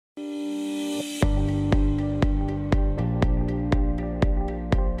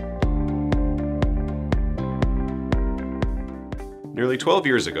Nearly 12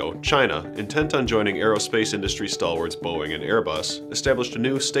 years ago, China, intent on joining aerospace industry stalwarts Boeing and Airbus, established a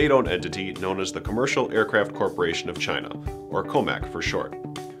new state-owned entity known as the Commercial Aircraft Corporation of China, or COMAC for short.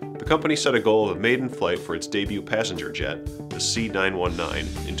 The company set a goal of a maiden flight for its debut passenger jet, the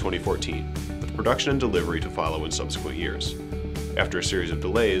C919, in 2014, with production and delivery to follow in subsequent years. After a series of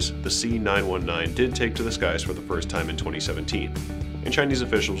delays, the C919 did take to the skies for the first time in 2017, and Chinese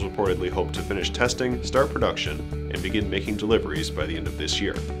officials reportedly hope to finish testing, start production, and begin making deliveries by the end of this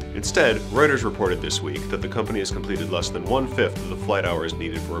year. Instead, Reuters reported this week that the company has completed less than 1/5 of the flight hours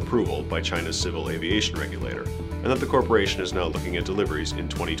needed for approval by China's civil aviation regulator, and that the corporation is now looking at deliveries in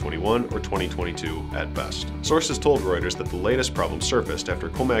 2021 or 2022 at best. Sources told Reuters that the latest problem surfaced after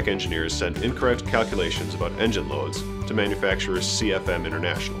COMAC engineers sent incorrect calculations about engine loads to manufacturers CFM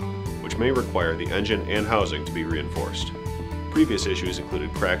International, which may require the engine and housing to be reinforced. Previous issues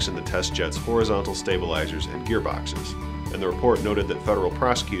included cracks in the test jet's horizontal stabilizers and gearboxes, and the report noted that federal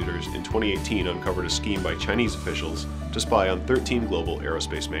prosecutors in 2018 uncovered a scheme by Chinese officials to spy on 13 global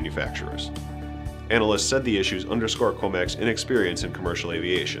aerospace manufacturers. Analysts said the issues underscore COMAC's inexperience in commercial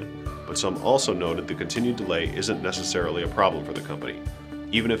aviation, but some also noted the continued delay isn't necessarily a problem for the company,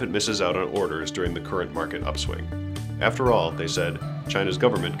 even if it misses out on orders during the current market upswing. After all, they said, China's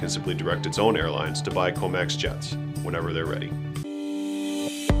government can simply direct its own airlines to buy COMAC's jets whenever they're ready.